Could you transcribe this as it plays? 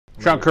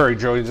Sean Curry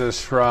joins us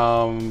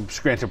from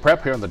Scranton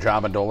Prep here on the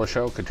John Mendola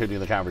Show, continuing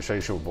the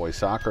conversation with boys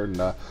soccer.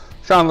 And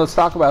Sean, let's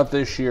talk about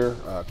this year.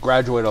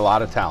 Graduated a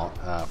lot of talent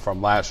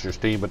from last year's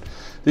team, but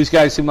these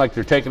guys seem like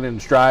they're taking it in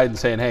stride and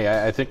saying,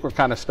 hey, I think we're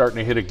kind of starting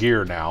to hit a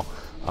gear now.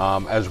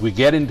 As we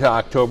get into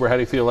October, how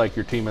do you feel like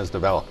your team has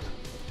developed?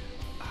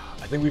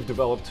 I think we've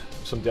developed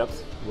some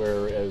depth,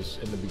 whereas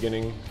in the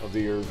beginning of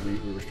the year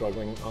we were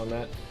struggling on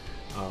that.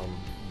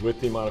 With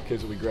the amount of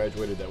kids that we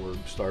graduated that were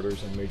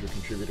starters and major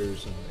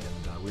contributors, and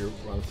we were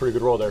on a pretty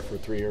good roll there for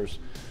 3 years.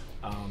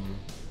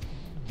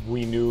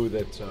 We knew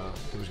that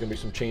there was going to be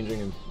some changing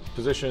in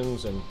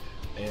positions, and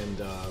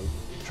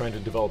trying to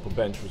develop a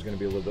bench was going to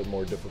be a little bit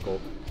more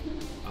difficult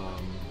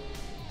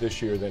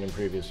this year than in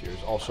previous years.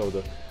 Also,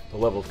 the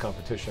level of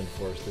competition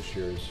for us this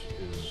year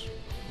is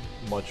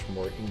much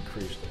more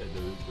increased.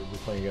 We're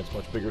playing against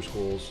much bigger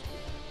schools.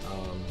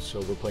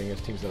 So we're playing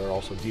against teams that are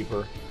also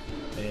deeper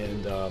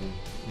and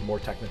more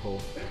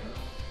technical,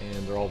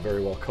 and they're all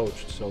very well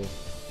coached. So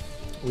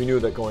we knew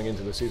that going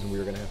into the season we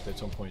were going to have to at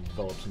some point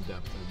develop some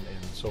depth,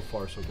 and so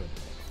far so good.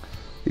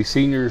 These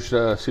seniors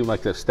seem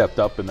like they've stepped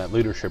up in that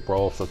leadership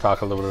role, so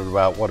talk a little bit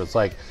about what it's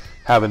like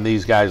having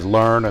these guys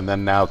learn and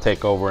then now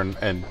take over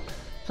and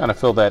kind of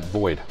fill that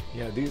void.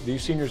 Yeah,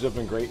 these seniors have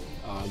been great.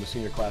 The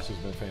senior class has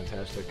been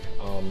fantastic.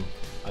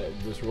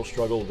 This real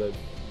struggle that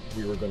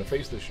we were going to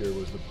face this year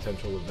was the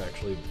potential of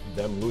actually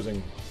them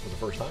losing for the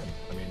first time.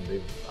 I mean,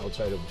 they've,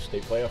 outside of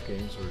state playoff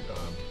games or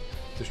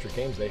district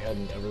games, they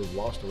hadn't ever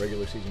lost a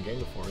regular season game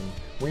before, and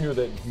we knew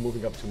that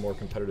moving up to a more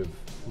competitive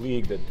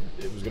league that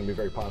it was going to be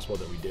very possible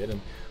that we did, and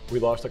we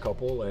lost a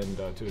couple, and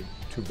to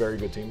two very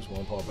good teams,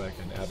 Wallenpaupack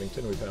and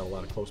Abington. We've had a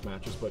lot of close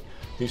matches, but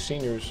these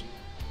seniors,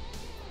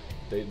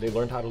 they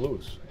learned how to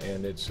lose,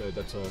 and it's a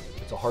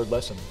hard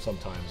lesson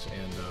sometimes,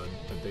 and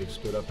that they've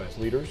stood up as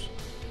leaders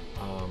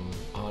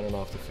on and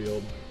off the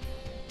field.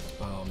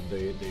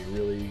 They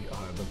really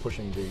have been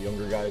pushing the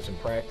younger guys in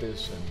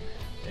practice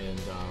and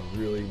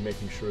really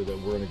making sure that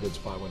we're in a good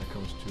spot when it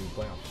comes to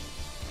playoffs.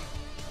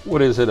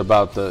 What is it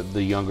about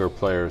the younger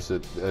players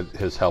that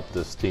has helped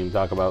this team?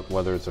 Talk about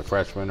whether it's a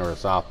freshman or a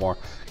sophomore,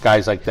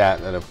 guys like that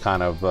have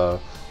kind of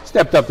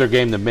stepped up their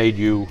game that made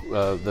you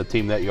the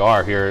team that you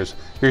are here.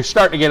 You're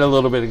starting to get a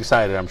little bit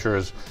excited, I'm sure,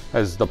 as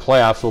the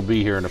playoffs will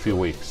be here in a few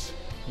weeks.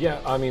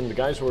 Yeah, I mean, the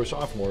guys who are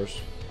sophomores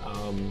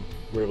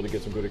were able to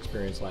get some good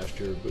experience last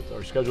year. With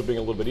our schedule being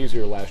a little bit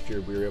easier last year,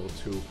 we were able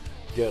to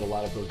get a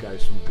lot of those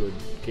guys some good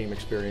game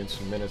experience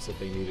and minutes that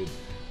they needed.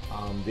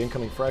 The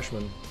incoming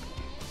freshmen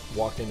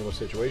walked into a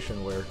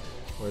situation where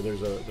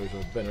there's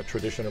been a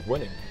tradition of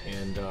winning,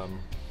 and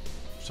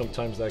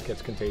sometimes that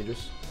gets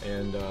contagious,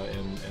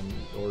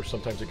 or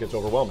sometimes it gets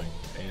overwhelming.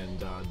 And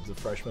the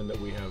freshmen that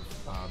we have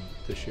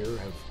this year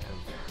have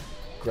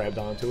grabbed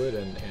onto it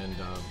and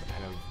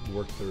have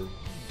worked their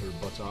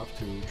butts off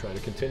to try to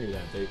continue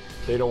that.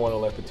 They don't want to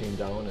let the team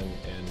down,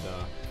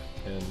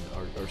 and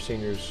our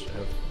seniors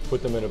have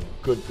put them in a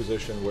good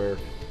position where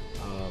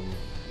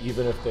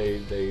even if they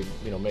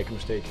make a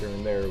mistake here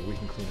and there, we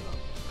can clean it up.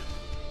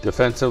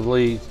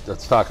 Defensively,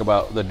 let's talk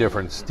about the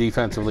difference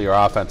defensively or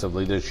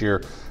offensively this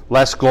year.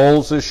 Less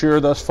goals this year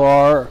thus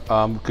far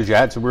because you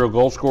had some real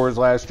goal scorers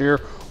last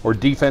year, or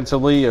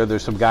defensively, are there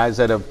some guys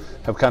that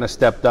have kind of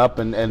stepped up,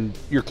 and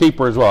your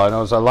keeper as well? I know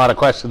there's a lot of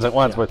questions at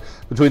once, but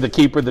between the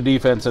keeper, the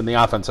defense, and the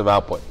offensive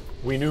output.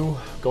 We knew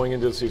going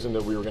into the season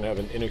that we were going to have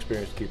an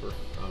inexperienced keeper.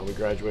 We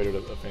graduated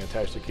a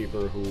fantastic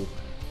keeper who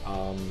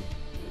over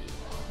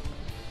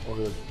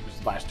the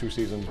last 2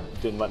 seasons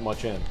didn't let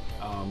much in.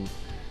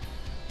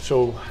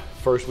 So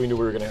first we knew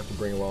we were going to have to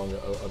bring along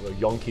a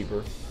young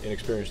keeper,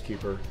 inexperienced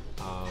keeper,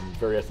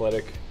 very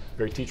athletic,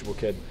 very teachable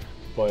kid,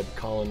 but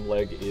Colin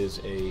Legg is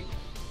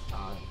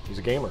he's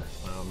a gamer,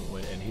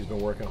 and he's been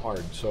working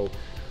hard. So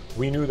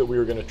we knew that we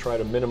were going to try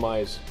to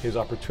minimize his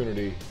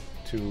opportunity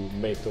to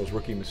make those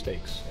rookie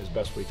mistakes as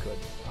best we could.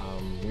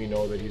 We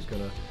know that he's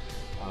going to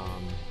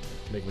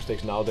make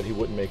mistakes now that he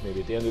wouldn't make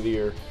maybe at the end of the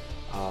year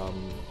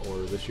or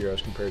this year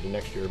as compared to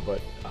next year,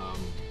 but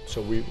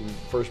so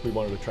first we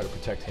wanted to try to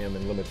protect him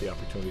and limit the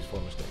opportunities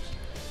for mistakes.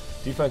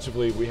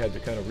 Defensively, we had to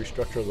kind of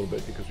restructure a little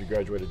bit because we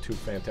graduated 2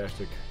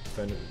 fantastic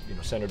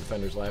center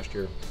defenders last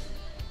year,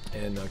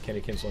 and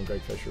Kenny Kinsel and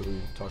Greg Fisher, who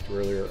we talked to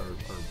earlier, are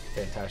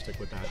fantastic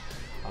with that.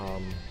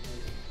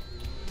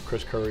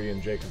 Chris Curry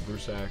and Jacob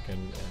Brusak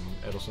and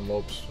Edelson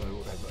Lopes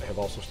have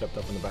also stepped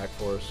up in the back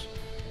for us.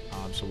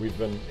 So we've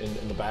been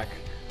in the back.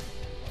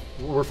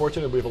 We're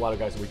fortunate we have a lot of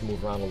guys that we can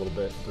move around a little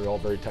bit. They're all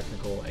very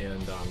technical,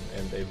 and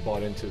they've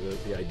bought into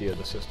the idea of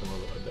the system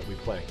that we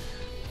play.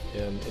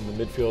 In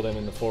the midfield and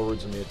in the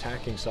forwards and the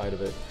attacking side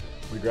of it,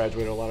 we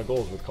graduated a lot of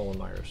goals with Colin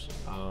Myers.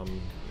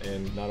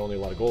 And not only a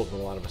lot of goals, but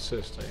a lot of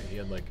assists. He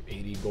had like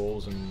 80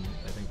 goals and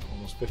I think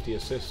almost 50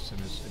 assists in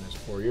his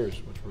 4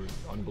 years, which were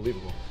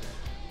unbelievable.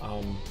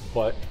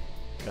 But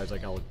guys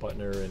like Alec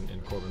Butner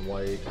and Corbin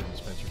White and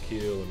Spencer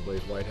Keel and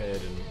Blaze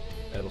Whitehead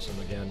and Edelson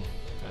again,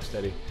 Fast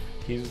Eddie,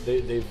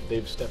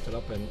 they've stepped it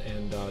up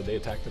and they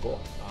attack the goal.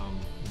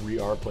 We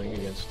are playing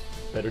against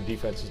better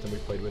defenses than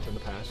we've played with in the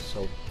past,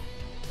 so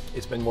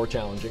it's been more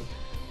challenging.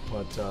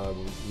 but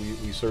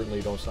we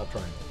certainly don't stop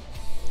trying.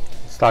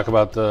 Let's talk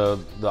about the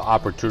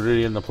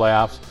opportunity in the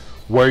playoffs,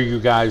 where you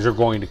guys are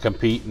going to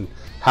compete, and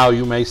how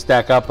you may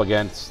stack up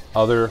against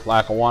other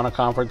Lackawanna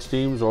Conference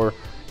teams or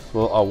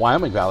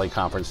Wyoming Valley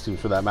Conference teams,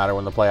 for that matter,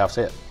 when the playoffs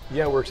hit.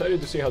 Yeah, we're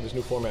excited to see how this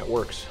new format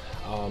works.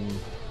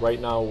 Right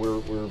now, we're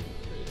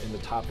in the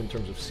top in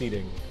terms of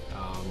seeding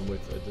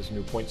with this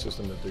new point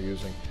system that they're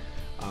using.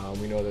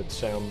 We know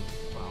that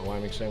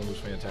Wyoming Sam was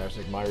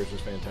fantastic, Myers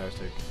was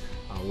fantastic.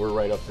 We're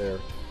right up there.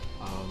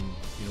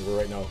 We're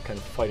right now kind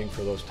of fighting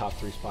for those top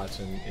 3 spots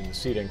in the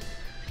seeding.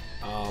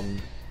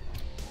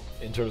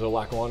 In terms of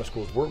Lackawanna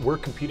schools, we're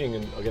competing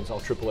against all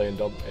AAA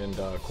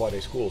and Quad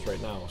A schools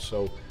right now.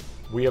 So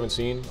we haven't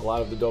seen a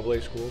lot of the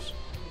AA schools.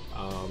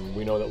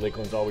 We know that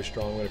Lakeland's always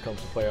strong when it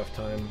comes to playoff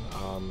time.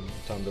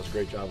 Tom does a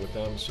great job with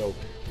them. So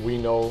we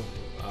know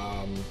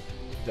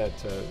that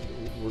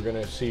we're going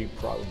to see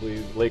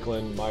probably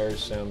Lakeland,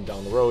 Myers, Sam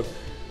down the road,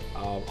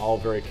 all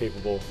very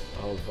capable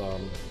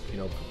of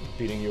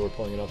beating you or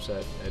pulling an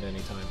upset at any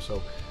time.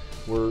 So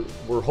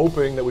we're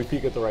hoping that we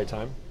peak at the right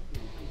time.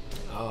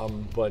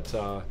 But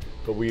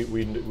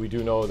we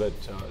do know that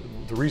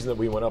the reason that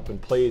we went up and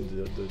played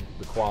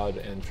the quad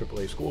and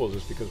AAA schools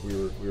is because we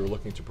were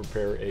looking to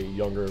prepare a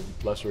younger,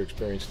 lesser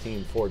experienced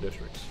team for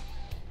districts,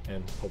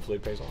 and hopefully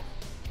it pays off.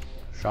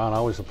 Sean,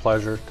 always a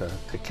pleasure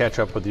to catch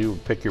up with you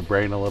and pick your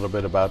brain a little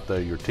bit about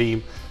your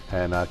team,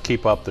 and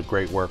keep up the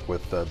great work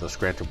with the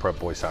Scranton Prep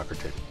boys soccer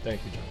team.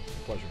 Thank you, John. It's a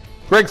pleasure.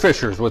 Greg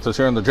Fisher is with us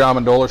here on the John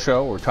Mendola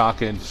Show. We're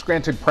talking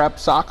Scranton Prep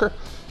soccer.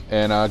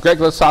 And Greg,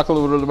 let's talk a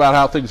little bit about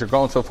how things are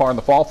going so far in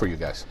the fall for you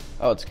guys.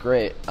 Oh, it's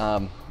great.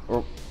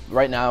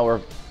 Right now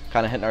we're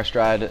kind of hitting our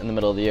stride in the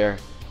middle of the year.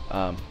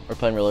 We're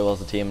playing really well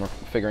as a team. We're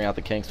figuring out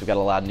the kinks. We've got a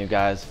lot of new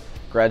guys.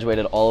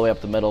 Graduated all the way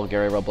up the middle: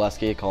 Gary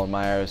Robleski, Colin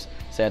Myers,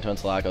 Santo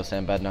Insulago,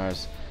 Sam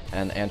Bednars,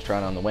 and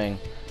Antron on the wing.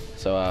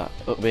 So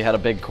we had a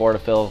big core to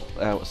fill.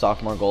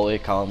 Sophomore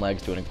goalie Colin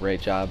Legg's doing a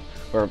great job.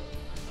 We're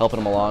helping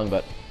him along,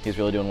 but he's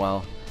really doing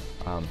well.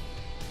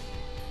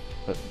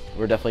 But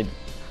we're definitely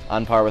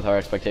on par with our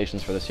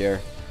expectations for this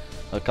year.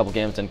 A couple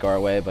games didn't go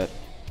our way, but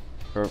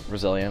we're a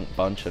resilient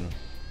bunch and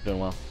doing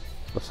well.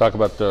 Let's talk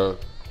about the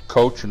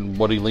coach and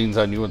what he leans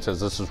on you and says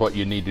this is what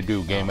you need to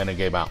do game in and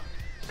game out.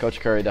 Coach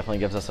Curry definitely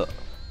gives us a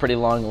pretty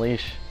long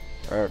leash,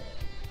 and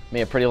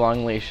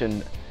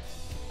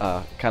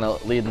kind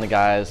of leading the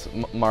guys.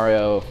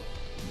 Mario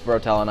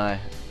Brotel and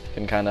I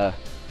can kind of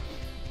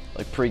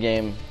like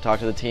pregame talk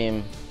to the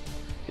team,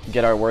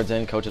 get our words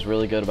in. Coach is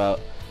really good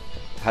about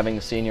having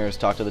the seniors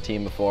talk to the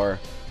team before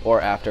or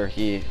after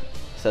he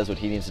says what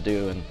he needs to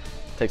do, and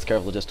takes care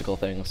of logistical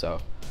things. So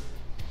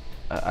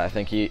I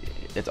think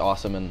it's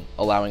awesome in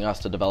allowing us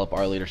to develop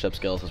our leadership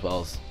skills as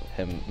well as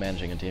him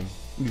managing a team.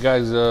 You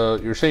guys,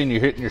 you're saying you're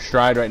hitting your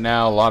stride right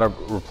now, a lot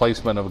of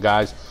replacement of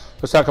guys.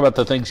 Let's talk about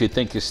the things you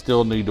think you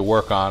still need to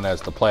work on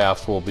as the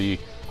playoffs will be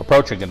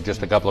approaching in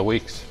just a couple of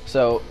weeks.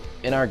 So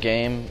in our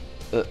game,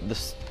 the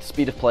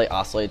speed of play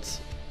oscillates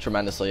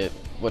tremendously,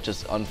 which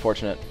is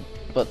unfortunate,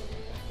 but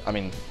I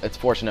mean, it's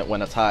fortunate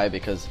when it's high,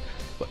 because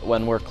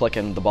when we're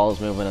clicking, the ball is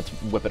moving, it's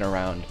whipping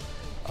around.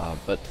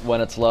 But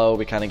when it's low,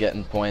 we kind of get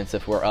in points.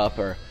 If we're up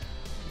or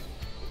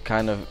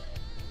kind of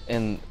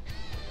in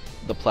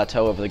the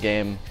plateau of the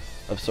game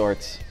of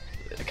sorts,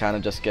 it kind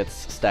of just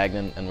gets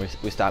stagnant and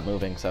we stop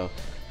moving. So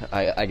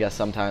I guess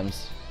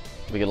sometimes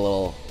we get a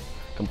little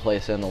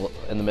complacent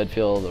in the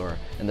midfield or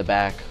in the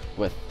back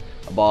with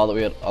a ball that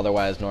we would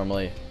otherwise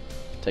normally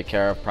take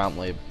care of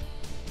promptly.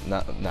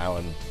 Now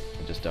and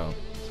we just don't.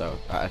 So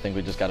I think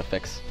we just got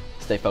to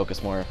stay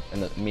focused more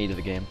in the meat of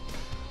the game.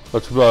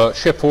 Let's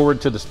shift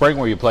forward to the spring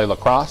where you play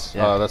lacrosse.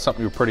 Yeah. That's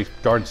something you're pretty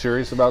darn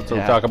serious about. So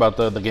we'll talk about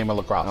the game of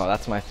lacrosse. Oh,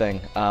 that's my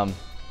thing.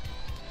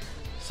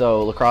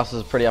 So lacrosse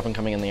is pretty up and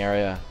coming in the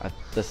area.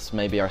 This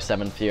may be our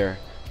 7th year.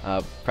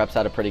 Prep's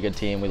had a pretty good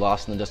team. We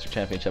lost in the district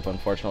championship,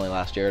 unfortunately,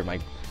 last year. My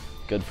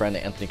good friend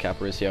Anthony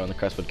Caparucio and the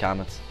Crestwood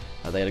Comets,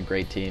 they had a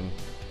great team.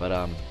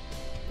 But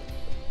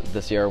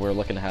this year we're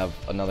looking to have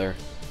another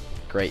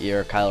great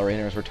year. Kyle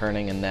Rayner's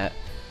returning in net.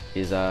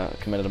 He's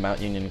committed to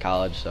Mount Union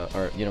College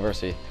or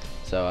University.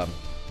 So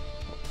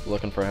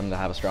looking for him to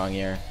have a strong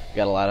year. We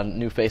got a lot of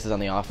new faces on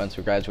the offense.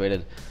 We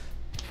graduated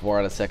 4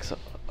 out of 6.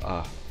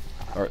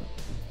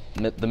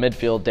 The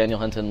midfield, Daniel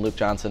Hinton, Luke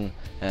Johnson,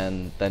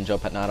 and then Joe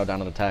Petnato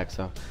down at attack.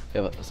 So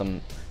we have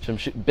some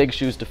big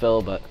shoes to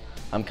fill, but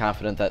I'm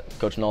confident that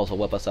Coach Knowles will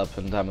whip us up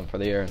in time for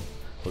the year, and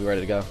we'll be ready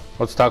to go.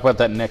 Let's talk about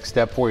that next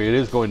step for you. It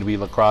is going to be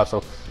lacrosse.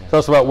 So tell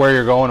us about where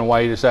you're going and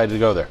why you decided to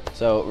go there.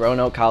 So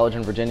Roanoke College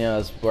in Virginia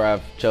is where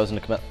I've chosen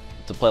to commit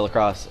to play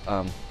lacrosse.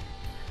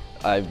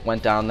 I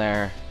went down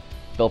there.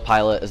 Bill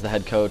Pilot is the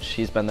head coach.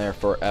 He's been there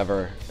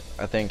forever.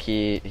 I think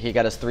he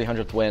got his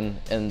 300th win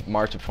in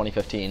March of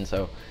 2015,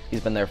 so he's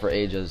been there for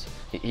ages.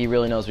 He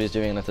really knows what he's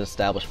doing, and it's an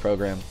established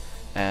program.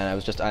 And I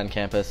was just on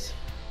campus.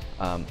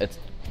 It's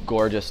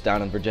gorgeous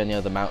down in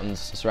Virginia. The mountains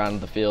surrounded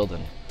the field,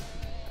 and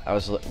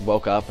I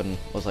woke up and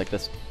was like,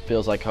 this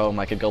feels like home.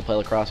 I could go play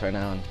lacrosse right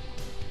now, and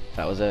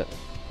that was it.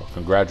 Well,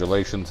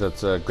 congratulations.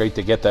 It's great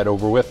to get that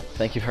over with.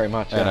 Thank you very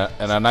much.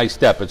 And a nice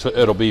step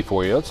it'll be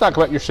for you. Let's talk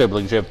about your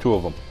siblings. You have 2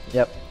 of them.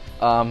 Yep.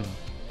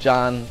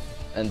 John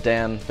and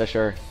Dan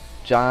Fisher.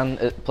 John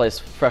plays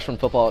freshman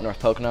football at North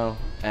Pocono,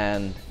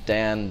 and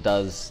Dan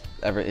does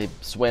he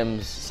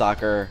swims,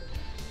 soccer,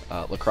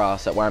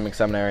 lacrosse at Wyoming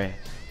Seminary.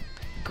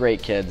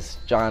 Great kids.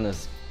 John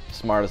is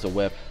smart as a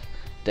whip.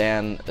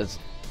 Dan is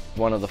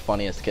one of the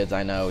funniest kids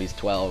I know. He's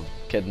 12.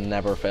 Kid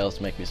never fails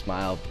to make me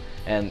smile,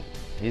 and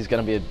he's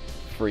going to be a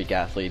freak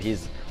athlete.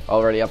 He's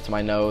already up to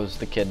my nose.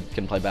 The kid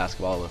can play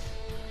basketball with.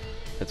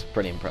 It's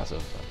pretty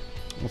impressive.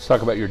 Let's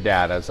talk about your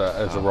dad as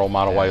a role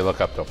model. Why you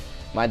look up to him.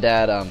 My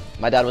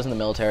dad was in the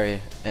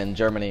military in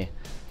Germany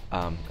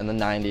in the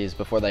 90s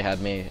before they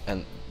had me,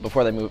 and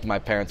before they moved, my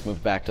parents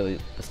moved back to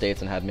the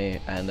States and had me.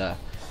 And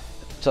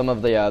some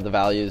of the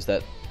values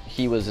that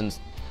he was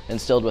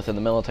instilled with in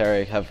the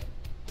military have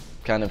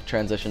kind of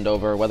transitioned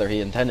over, whether he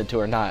intended to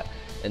or not,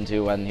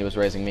 into when he was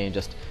raising me.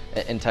 Just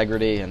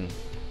integrity and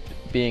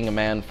being a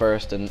man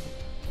first and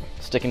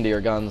sticking to your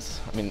guns.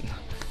 I mean,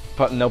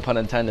 no pun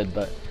intended,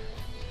 but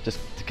just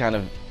to kind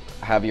of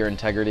have your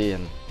integrity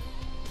and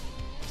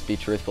be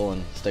truthful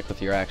and stick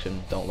with your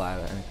action. Don't lie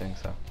about anything.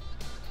 So.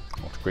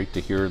 Well, it's great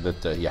to hear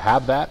that you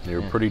have that.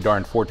 You're pretty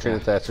darn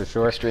fortunate, that's for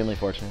sure. Extremely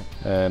fortunate.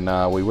 And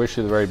we wish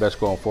you the very best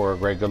going forward.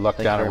 Greg, good luck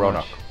down at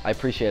Roanoke. I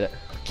appreciate it.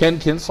 Ken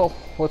Kinsel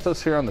with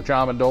us here on the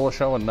John Mendola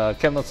Show. And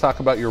Ken, let's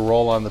talk about your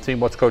role on the team.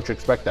 What's Coach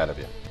expect out of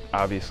you?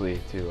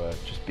 Obviously, to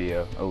just be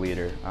a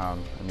leader. I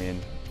mean,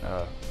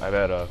 I've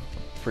had a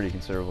pretty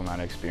considerable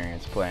amount of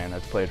experience playing.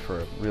 I've played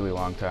for a really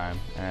long time,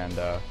 and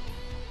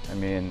I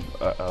mean,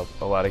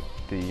 a lot of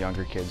the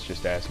younger kids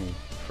just ask me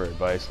for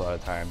advice a lot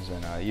of times,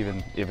 and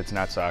even if it's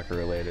not soccer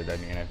related, I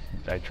mean,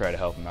 I try to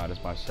help them out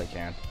as much as I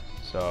can.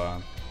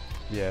 So,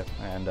 yeah,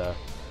 and other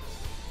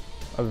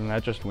than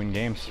that, just win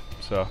games.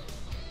 So,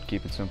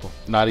 keep it simple.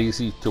 Not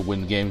easy to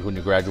win games when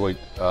you graduate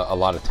a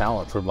lot of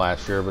talent from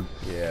last year, but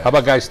yeah. How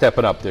about guys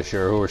stepping up this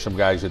year? Who are some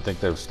guys you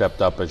think they've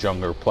stepped up as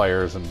younger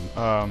players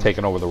and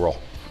taken over the role?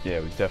 Yeah,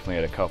 we've definitely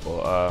had a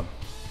couple.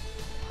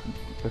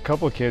 A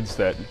couple of kids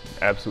that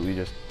absolutely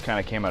just kind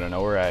of came out of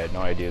nowhere. I had no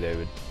idea they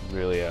would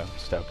really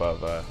step up.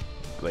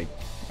 Like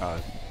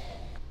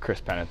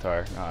Chris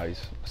Penatar, he's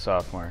a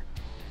sophomore,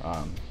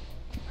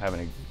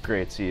 having a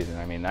great season.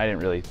 I mean, I didn't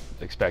really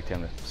expect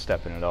him to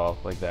step in at all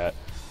like that.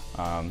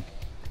 A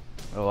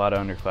lot of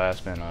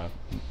underclassmen,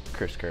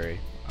 Chris Curry,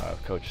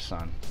 coach's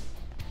son,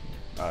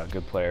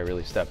 good player,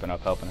 really stepping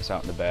up, helping us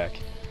out in the back.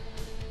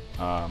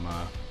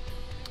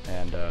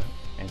 And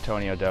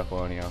Antonio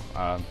Defolonio,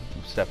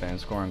 stepping in,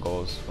 scoring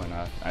goals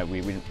when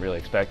we didn't really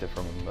expect it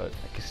from him, but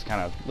he's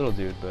kind of a little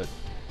dude, but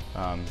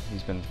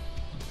he's been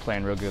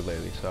playing real good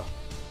lately. So,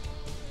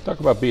 talk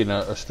about being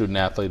a student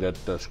athlete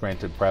at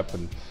Scranton Prep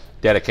and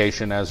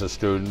dedication as a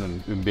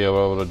student and be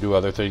able to do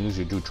other things.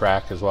 You do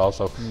track as well,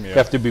 so you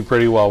have to be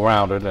pretty well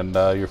rounded, and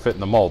you're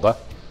fitting the mold, huh?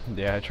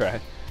 Yeah, I try.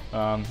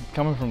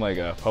 Coming from like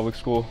a public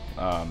school,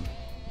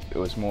 it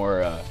was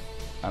more, I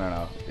don't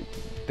know,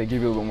 they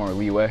give you a little bit more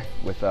leeway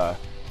with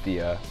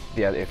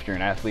if you're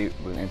an athlete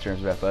in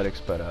terms of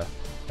athletics, but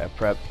at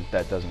prep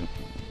that doesn't.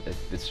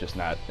 It's just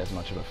not as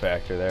much of a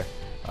factor there.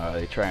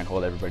 They try and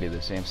hold everybody to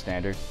the same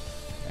standard,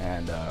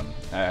 and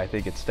I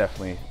think it's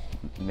definitely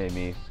made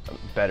me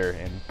better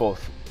in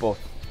both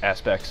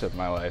aspects of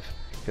my life,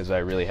 because I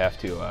really have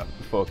to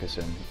focus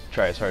and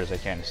try as hard as I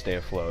can to stay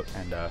afloat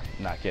and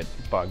not get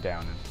bogged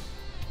down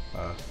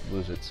and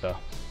lose it. So,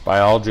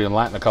 biology and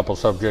Latin, a couple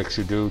subjects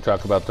you do.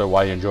 Talk about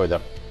why you enjoy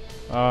them.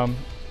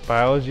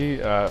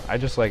 Biology, I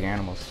just like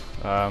animals.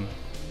 I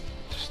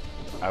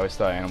always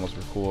thought animals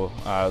were cool.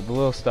 The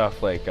little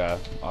stuff like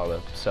all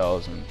the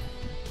cells and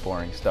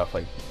boring stuff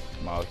like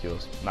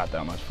molecules, not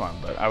that much fun,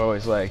 but I've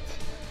always liked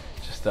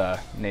just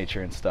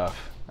nature and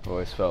stuff. I've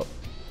always felt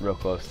real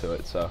close to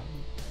it, so,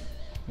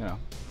 you know,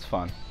 it's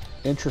fun.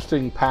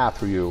 Interesting path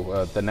for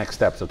you, the next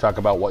step, so talk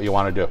about what you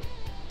want to do.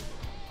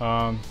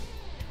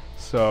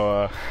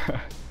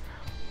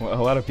 Well,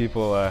 a lot of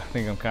people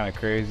think I'm kind of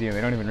crazy, and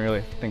they don't even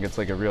really think it's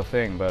like a real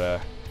thing, but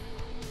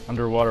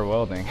underwater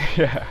welding,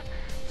 yeah.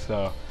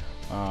 So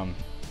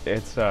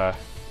it's kind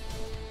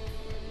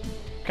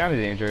of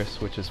dangerous,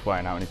 which is why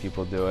not many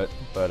people do it,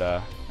 but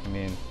I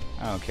mean,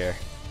 I don't care.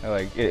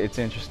 It's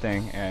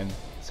interesting and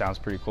it sounds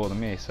pretty cool to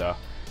me, so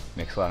it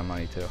makes a lot of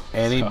money too.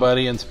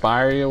 Anybody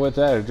inspire you with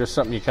that, or just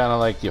something you kind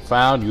of like you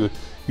found?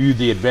 You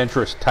the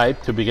adventurous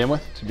type to begin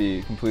with? To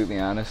be completely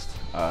honest,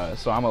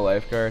 so I'm a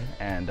lifeguard,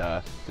 and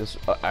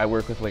I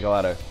work with like a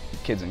lot of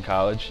kids in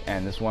college,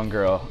 and this one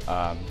girl,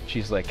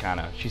 she's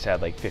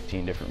had like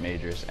 15 different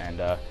majors,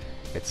 and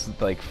it's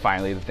like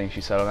finally the thing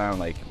she settled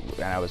on.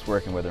 And I was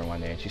working with her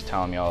one day, and she's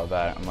telling me all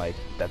about it. I'm like,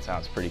 that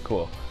sounds pretty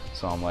cool.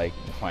 So I'm like,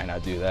 why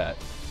not do that?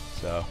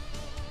 So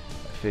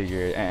I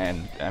figured,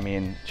 and I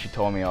mean, she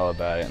told me all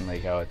about it and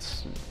like how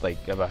it's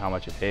like about how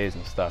much it pays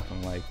and stuff.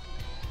 I'm like,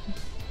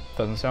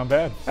 doesn't sound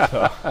bad.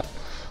 So,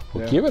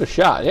 well, give it a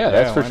shot. Yeah,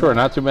 that's for sure.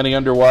 Not too many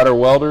underwater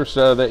welders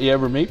that you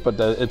ever meet, but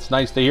it's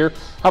nice to hear.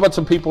 How about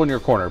some people in your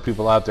corner,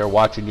 people out there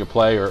watching you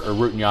play or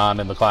rooting you on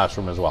in the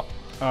classroom as well?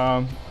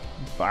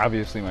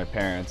 Obviously, my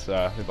parents,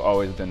 they've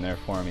always been there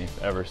for me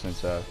ever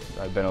since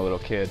I've been a little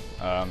kid.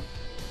 How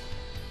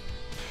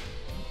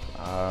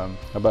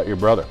about your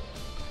brother?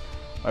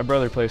 My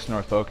brother plays for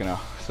North Pocono,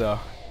 so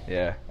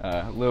yeah,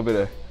 a little bit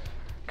of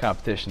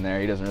competition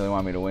there. He doesn't really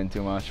want me to win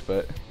too much,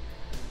 but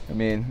I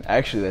mean,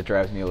 actually that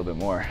drives me a little bit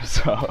more,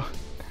 so.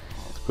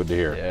 It's good to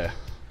hear. Yeah.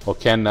 Well,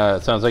 Ken,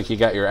 it sounds like you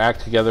got your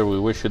act together. We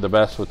wish you the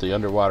best with the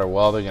underwater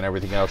welding and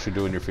everything else you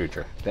do in your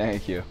future.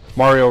 Thank you.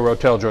 Mario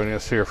Rotel joining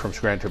us here from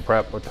Scranton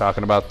Prep. We're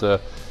talking about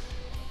the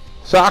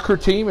soccer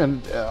team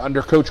and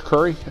under Coach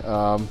Curry.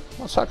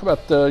 Let's talk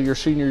about your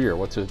senior year.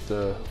 What's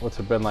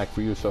it been like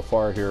for you so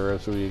far here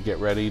as we get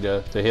ready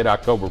to hit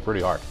October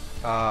pretty hard?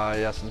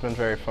 Yes, it's been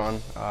very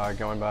fun,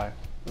 going by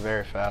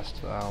very fast,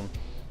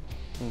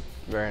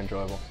 very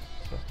enjoyable.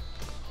 So.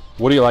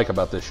 What do you like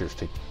about this year's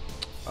team?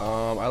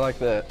 I like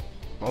that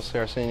mostly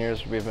our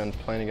seniors, we've been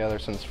playing together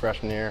since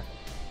freshman year.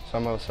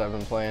 Some of us have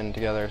been playing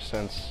together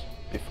since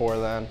before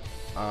then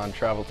on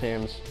travel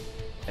teams.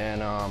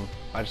 And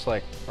I just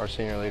like our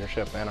senior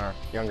leadership, and our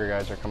younger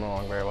guys are coming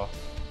along very well.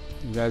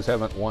 You guys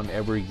haven't won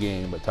every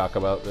game, but talk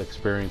about the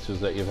experiences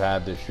that you've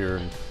had this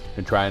year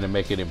and trying to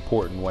make it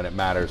important when it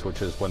matters,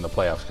 which is when the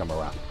playoffs come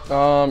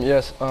around.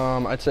 Yes,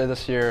 I'd say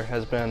this year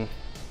has been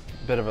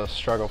a bit of a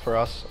struggle for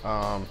us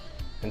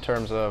in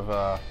terms of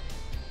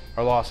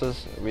our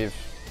losses. We've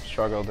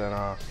struggled,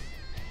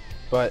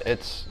 but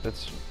it's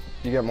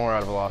you get more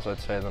out of a loss, I'd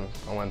say, than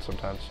a win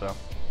sometimes. So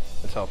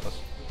it's helped us.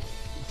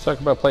 Let's talk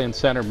about playing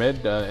center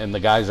mid and the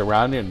guys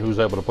around you and who's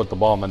able to put the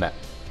ball in the net.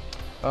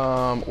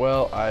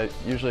 Well, I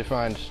usually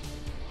find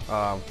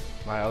my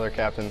other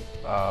captain,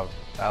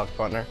 Alec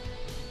Butner.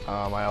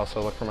 I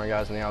also look for my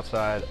guys on the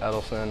outside,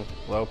 Edelson,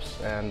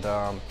 Lopes, and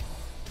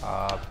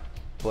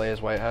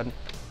Blaze Whitehead.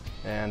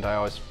 And I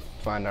always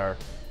find our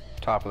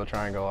top of the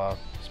triangle,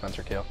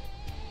 Spencer Keel.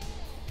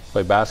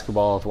 Play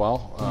basketball as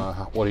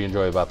well. What do you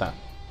enjoy about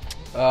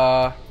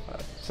that?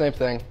 Same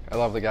thing. I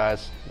love the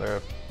guys.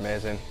 They're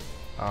amazing.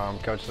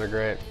 Coaches are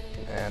great,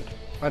 and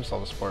I just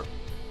love the sport.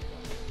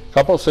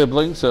 Couple of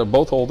siblings,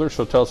 both older,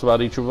 so tell us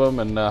about each of them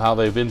and how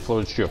they've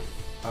influenced you.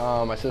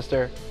 My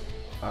sister,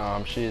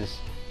 she's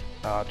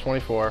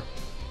 24.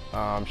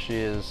 She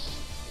is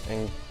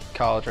in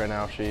college right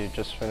now. She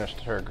just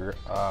finished her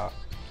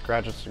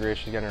graduate degree.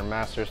 She's getting her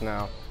master's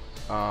now.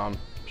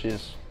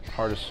 She's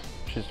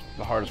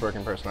the hardest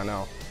working person I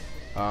know.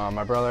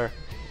 My brother,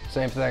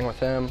 same thing with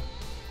him.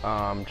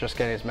 Just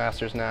getting his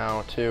master's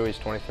now too. He's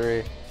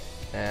 23,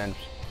 and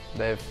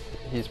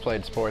he's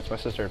played sports. My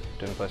sister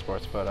didn't play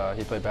sports, but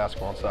he played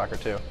basketball and soccer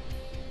too.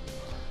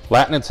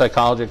 Latin and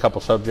psychology, a couple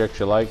subjects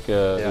you like.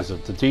 Yeah. Is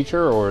it the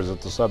teacher or is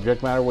it the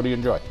subject matter? What do you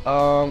enjoy?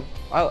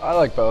 I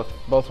like both.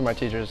 Both of my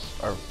teachers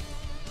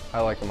I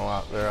like them a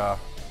lot.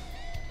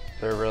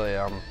 They're really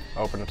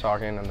open to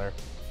talking, and they're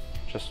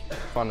just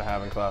fun to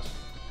have in class.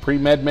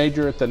 Pre-med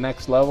major at the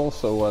next level,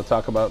 so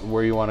talk about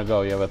where you want to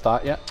go. You have a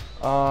thought yet?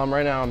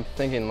 Right now I'm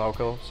thinking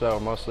local, so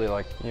mostly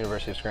like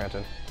University of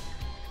Scranton.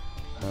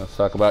 Let's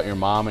talk about your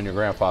mom and your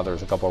grandfather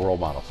as a couple of role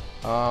models.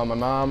 My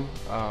mom,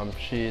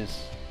 she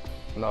is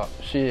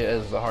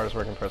the hardest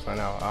working person I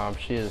know.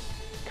 She is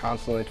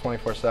constantly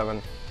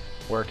 24/7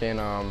 working,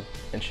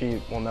 and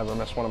she will never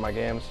miss one of my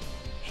games.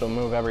 She'll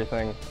move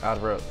everything out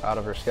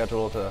of her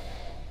schedule to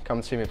come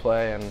and see me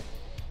play, and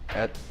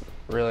it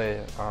really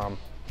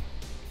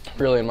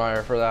admire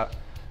her for that.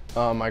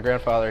 My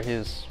grandfather,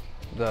 he's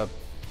the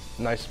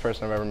nicest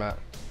person I've ever met.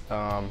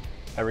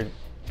 Every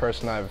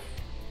person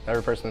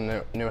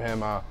that knew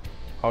him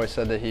always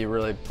said that he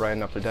really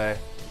brightened up their day,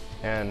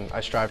 and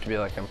I strive to be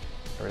like him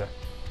every day.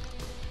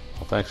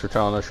 Well, thanks for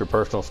telling us your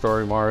personal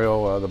story,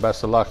 Mario. The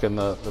best of luck in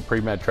the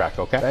pre-med track,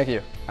 okay? Thank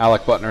you.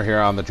 Alec Butner here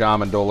on the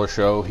John Mendola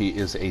Show. He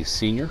is a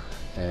senior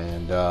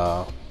and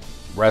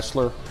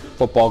wrestler,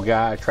 football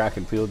guy, track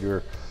and field.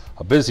 You're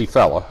a busy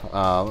fella.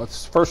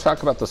 Let's first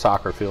talk about the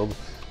soccer field.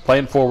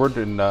 Playing forward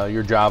and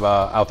your job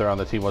out there on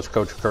the team, what's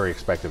Coach Curry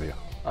expect of you?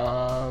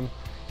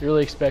 He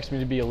really expects me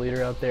to be a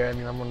leader out there. I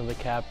mean, I'm one of the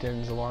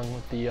captains along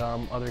with the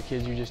other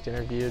kids you just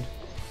interviewed,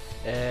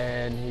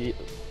 and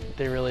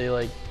they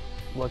really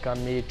look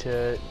on me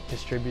to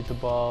distribute the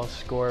ball,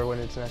 score when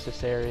it's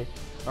necessary,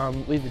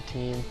 lead the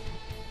team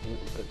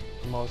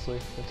mostly.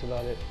 That's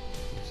about it.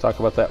 Let's talk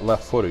about that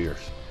left foot of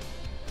yours.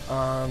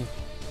 I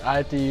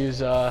have to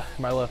use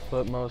my left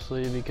foot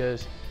mostly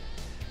because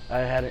I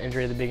had an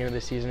injury at the beginning of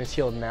the season. It's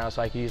healed now,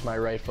 so I can use my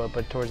right foot,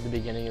 but towards the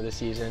beginning of the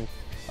season,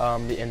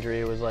 the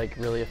injury was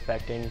really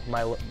affecting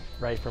my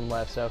right from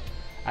left, so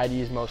I'd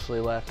use mostly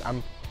left.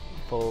 I'm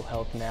full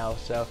health now,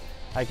 so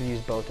I can use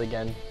both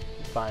again,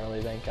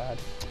 finally, thank God.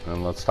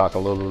 And let's talk a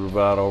little bit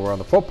about over on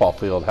the football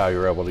field, how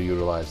you're able to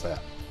utilize that.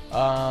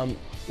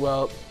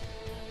 Well,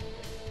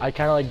 I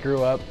kind of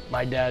grew up,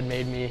 my dad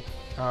made me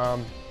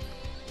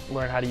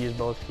learn how to use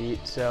both feet,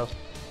 so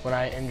when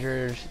I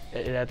injured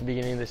it at the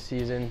beginning of the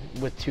season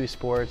with two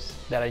sports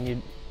that I need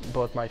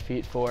both my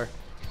feet for,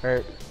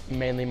 or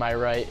mainly my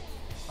right,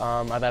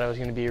 I thought it was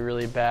going to be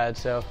really bad,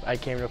 so I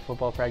came to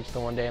football practice the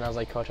one day and I was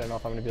like, Coach, I don't know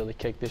if I'm going to be able to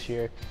kick this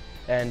year.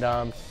 And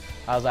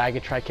I was like, I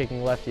could try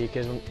kicking lefty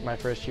because my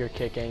first year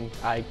kicking,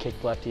 I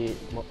kicked lefty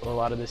a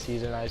lot of the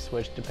season. I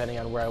switched depending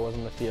on where I was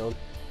in the field.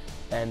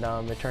 And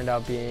it turned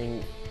out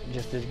being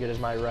just as good as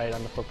my right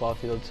on the football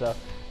field. So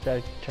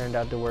that turned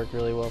out to work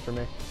really well for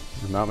me.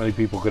 Not many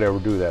people could ever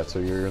do that, so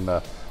you're in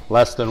the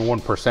less than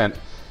 1%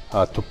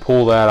 to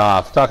pull that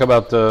off. Talk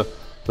about the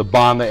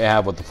bond that you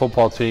have with the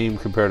football team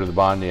compared to the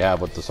bond you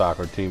have with the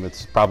soccer team.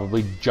 It's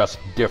probably just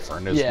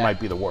different, might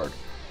be the word.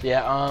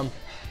 Yeah,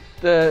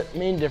 the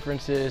main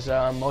difference is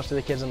most of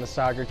the kids on the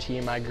soccer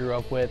team I grew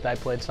up with. I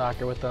played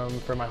soccer with them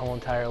for my whole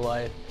entire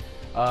life.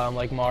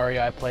 Like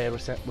Mario, I played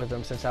with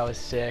him since I was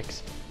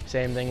 6.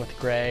 Same thing with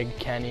Greg,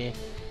 Kenny.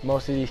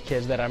 Most of these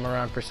kids that I'm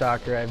around for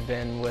soccer I've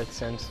been with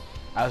since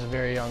I was a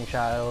very young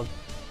child.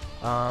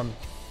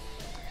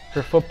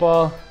 For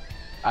football,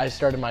 I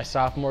started my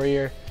sophomore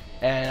year,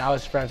 and I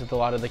was friends with a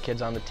lot of the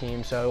kids on the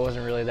team, so it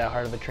wasn't really that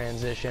hard of a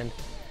transition.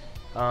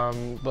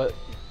 But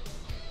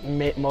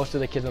most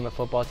of the kids on the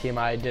football team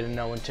I didn't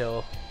know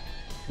until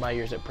my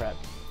years at prep.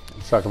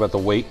 Let's talk about the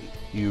weight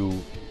you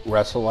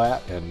wrestle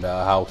at and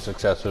how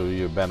successful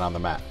you've been on the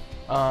mat.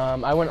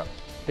 I went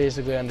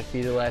basically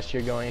undefeated last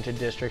year going into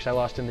districts. I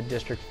lost in the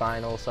district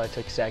final, so I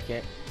took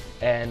second,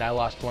 and I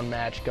lost one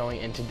match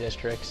going into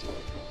districts.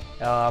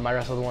 I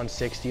wrestled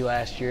 160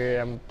 last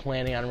year. I'm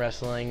planning on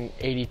wrestling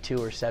 82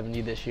 or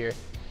 70 this year.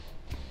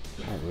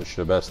 I wish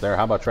you the best there.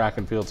 How about track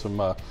and field,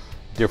 some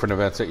different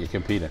events that you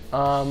compete in?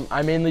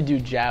 I mainly do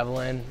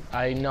javelin.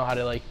 I know how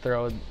to like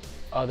throw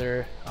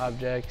other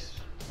objects,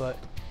 but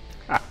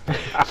I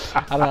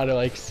don't know how to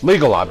like...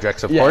 Legal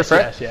objects, of course,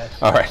 right? Yes.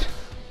 All right.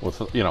 With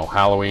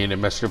Halloween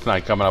and Mischief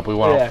Night coming up, we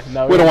don't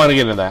want to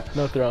get into that.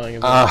 No throwing.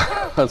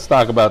 Let's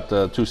talk about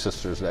the two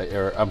sisters.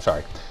 Two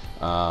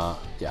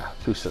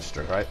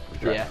sisters, right?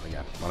 Yeah.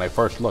 When I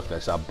first looked, I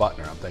saw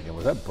Butner. I'm thinking,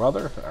 was that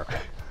brother?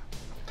 Okay.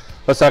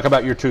 Let's talk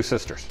about your two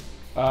sisters.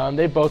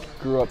 They both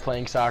grew up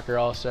playing soccer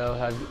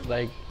also.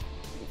 Like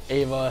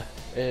Ava,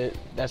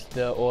 that's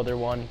the older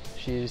one.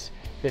 She's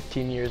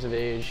 15 years of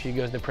age. She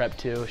goes to prep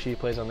too. She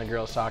plays on the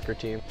girls soccer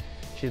team.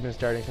 She's been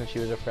starting since she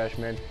was a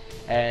freshman.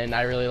 And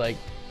I really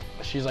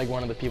she's like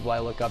one of the people I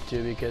look up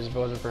to, because if it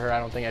wasn't for her, I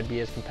don't think I'd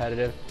be as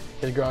competitive.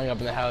 Because growing up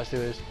in the house,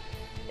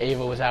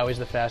 Ava was always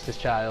the fastest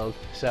child.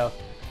 So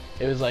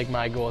it was like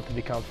my goal to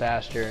become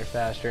faster and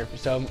faster.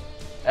 So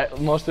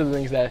most of the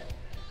things that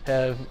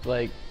have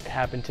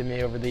happened to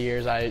me over the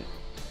years, I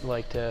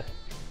like to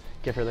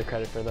give her the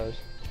credit for those.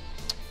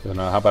 And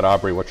how about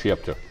Aubrey? What's she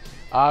up to?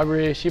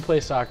 Aubrey, she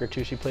plays soccer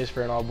too. She plays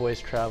for an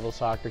all-boys travel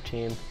soccer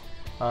team.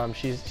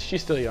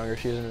 She's still younger.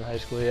 She isn't in high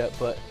school yet,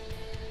 but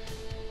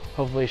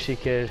hopefully she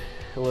could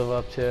live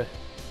up to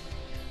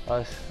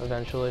us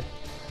eventually.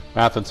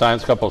 Math and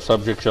science, a couple of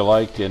subjects you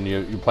like, and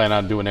you plan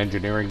on doing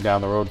engineering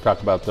down the road.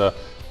 Talk about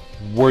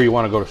where you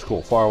want to go to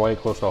school. Far away,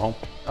 close to home?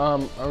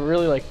 I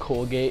really like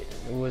Colgate.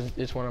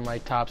 It's one of my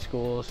top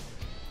schools.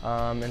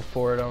 And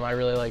Fordham, I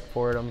really like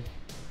Fordham.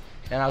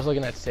 And I was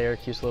looking at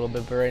Syracuse a little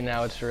bit, but right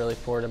now it's really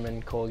Fordham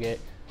and Colgate.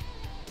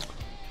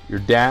 Your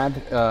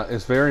dad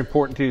is very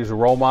important to you as a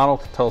role model.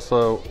 Tell us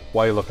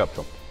why you look up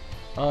to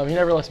him. He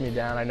never lets me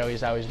down. I know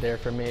he's always there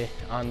for me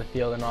on the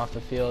field and off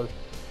the field.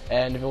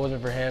 And if it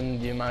wasn't for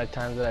him, the amount of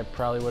times that I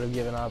probably would have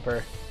given up,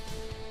 or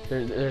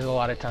there's a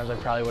lot of times I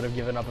probably would have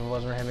given up if it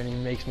wasn't for him, and he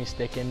makes me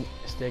stick in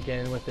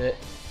with it.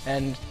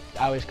 And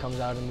always comes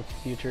out in the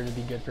future to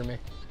be good for me.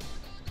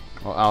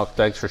 Well, Alex,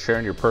 thanks for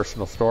sharing your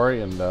personal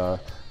story, and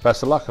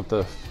best of luck if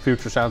the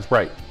future sounds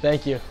bright.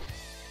 Thank you.